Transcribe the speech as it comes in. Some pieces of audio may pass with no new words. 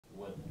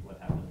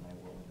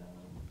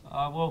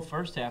Well,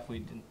 first half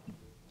we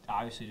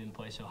obviously didn't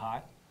play so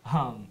hot,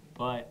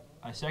 but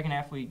second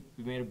half we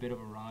made a bit of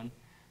a run,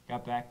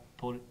 got back,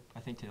 pulled it I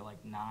think to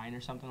like 9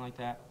 or something like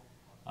that,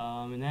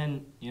 and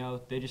then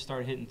they just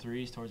started hitting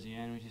threes towards the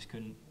end. We just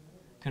couldn't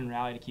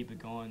rally to keep it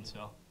going.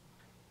 So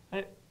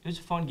it was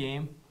a fun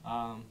game,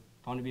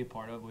 fun to be a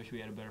part of. Wish we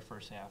had a better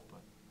first half,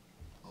 but.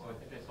 So I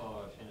think I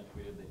saw Shannon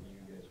tweeted that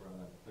you guys were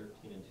on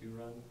a 13-2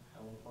 run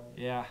at one point.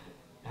 Yeah,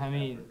 I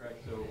mean.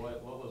 So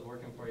what was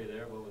working for you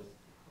there? What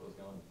was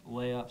going?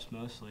 Layups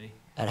mostly.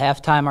 At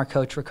halftime, our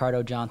coach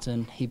Ricardo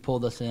Johnson, he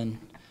pulled us in.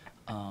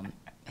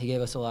 He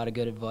gave us a lot of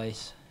good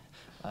advice.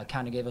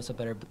 Kind of gave us a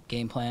better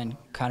game plan.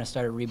 Kind of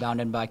started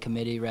rebounding by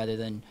committee rather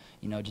than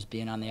just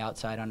being on the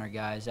outside on our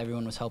guys.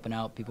 Everyone was helping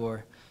out. People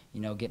were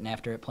getting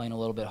after it, playing a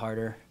little bit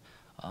harder.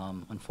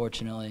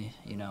 Unfortunately,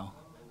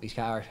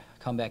 our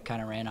comeback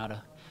kind of ran out of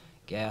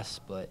gas,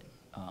 but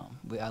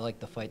I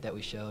liked the fight that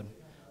we showed,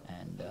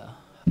 and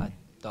I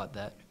thought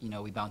that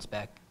we bounced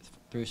back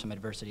through some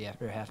adversity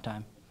after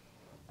halftime.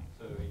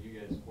 So you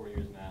guys 4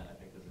 years, Matt. I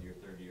think this is your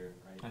 3rd year,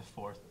 right? My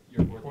 4th.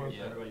 Your 4th year. Yeah.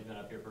 So everybody's been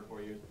up here for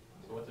 4 years.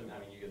 So what's it? I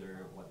mean, you guys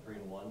are what,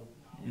 3-1?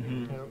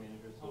 Mm-hmm.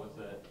 Managers. So what's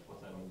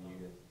that mean to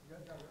you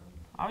guys?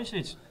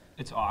 Obviously,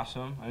 it's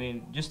awesome. I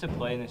mean, just to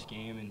play in this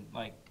game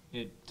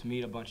and to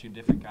meet a bunch of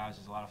different guys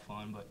is a lot of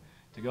fun. But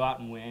to go out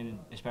and win,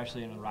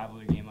 especially in a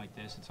rivalry game like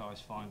this, it's always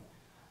fun.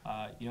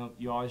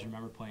 You always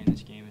remember playing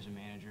this game as a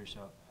manager.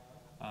 So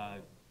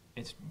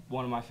it's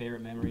one of my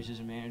favorite memories as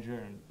a manager,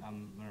 and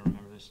I'm gonna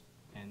remember this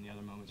and the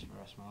other moments for the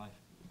rest of my life.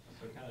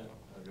 So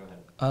go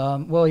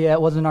ahead. Well, yeah,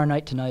 it wasn't our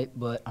night tonight,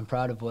 but I'm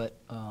proud of what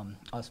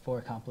us 4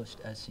 accomplished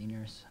as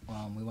seniors.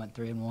 We went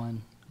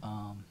 3-1.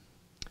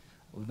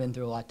 We've been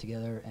through a lot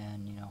together,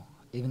 and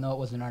even though it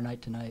wasn't our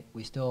night tonight,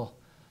 we still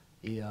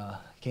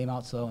came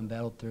out slow and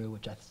battled through,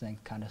 which I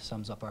think kind of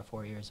sums up our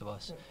 4 years of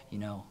us,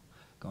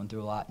 going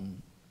through a lot,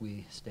 and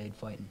we stayed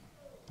fighting.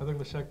 I think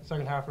the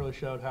second half really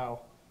showed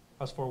how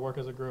us 4 work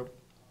as a group.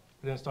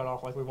 We didn't start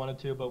off like we wanted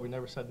to, but we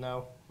never said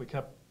no. We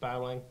kept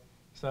battling.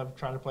 Instead of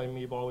trying to play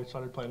me ball, we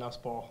started playing us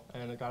ball,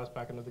 and it got us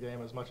back into the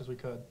game as much as we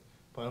could.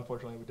 But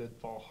unfortunately, we did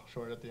fall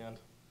short at the end.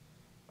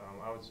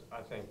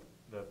 I think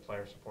the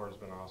player support has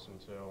been awesome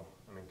too.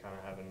 I mean, kind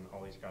of having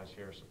all these guys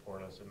here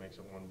support us, it makes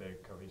it one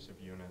big cohesive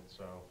unit.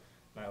 So,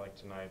 a night like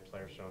tonight,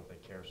 players show that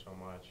they care so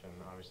much, and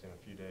obviously in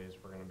a few days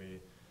we're going to be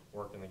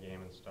working the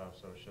game and stuff.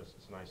 So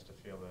it's nice to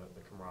feel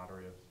the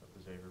camaraderie of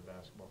the Xavier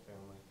basketball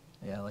family.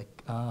 Yeah, like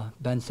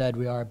Ben said,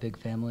 we are a big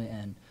family,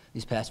 and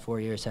these past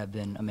 4 years have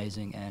been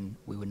amazing, and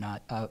we would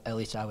not, at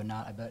least I would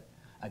not, I bet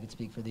I could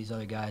speak for these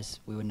other guys,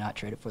 we would not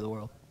trade it for the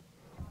world.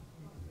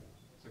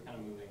 So kind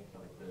of moving to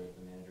like the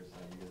manager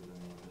side, you guys have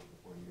been managers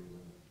for 4 years,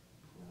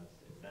 and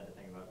it's sad to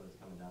think about what it's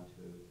coming down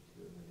to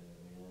like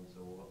an end. So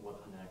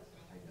what's next,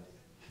 I guess?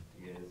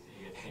 You guys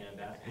can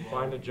basketball?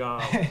 Find a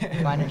job.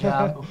 Find a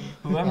job.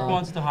 Whoever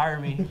wants to hire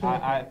me,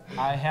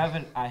 I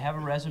have a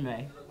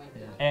resume,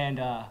 and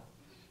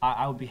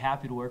I would be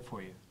happy to work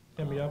for you.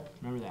 Hit me up.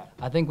 Remember that.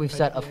 I think we've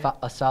set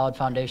a solid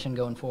foundation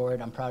going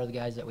forward. I'm proud of the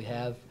guys that we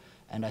have,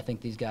 and I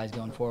think these guys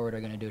going forward are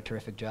going to do a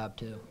terrific job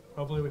too.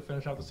 Hopefully we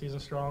finish out the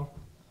season strong.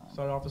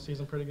 Started off the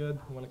season pretty good.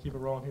 We want to keep it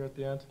rolling here at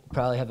the end.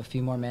 Probably have a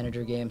few more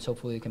manager games.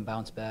 Hopefully we can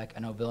bounce back.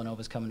 I know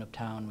Villanova's coming up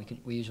town.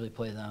 We usually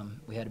play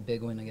them. We had a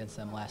big win against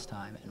them last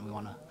time, and we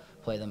want to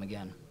play them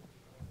again.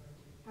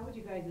 How would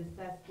you guys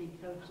assess the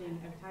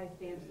coaching of Ty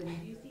Sampson?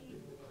 Do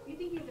you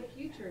think he has a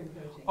future in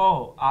coaching?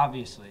 Oh,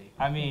 obviously.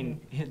 I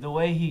mean,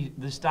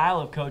 the style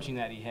of coaching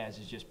that he has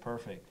is just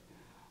perfect.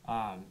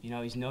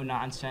 He's no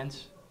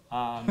nonsense,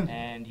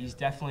 and he's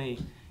definitely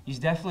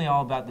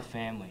all about the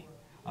family.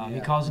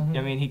 He calls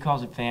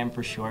it fam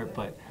for short,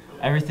 but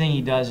everything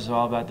he does is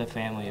all about the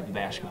family of the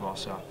basketball.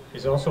 So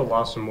He's also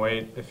lost some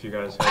weight. If you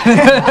guys,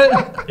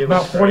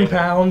 About 40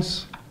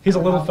 pounds. He's a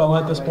little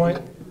fella at this point.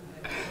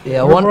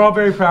 Yeah, We're all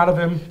very proud of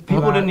him.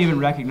 people didn't even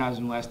recognize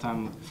him last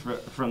time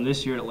from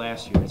this year to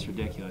last year. It's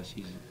ridiculous.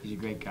 He's a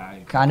great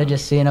guy. kind of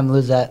just seeing him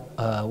lose that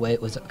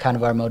weight was kind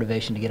of our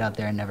motivation to get out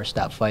there and never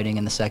stop fighting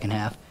in the second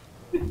half.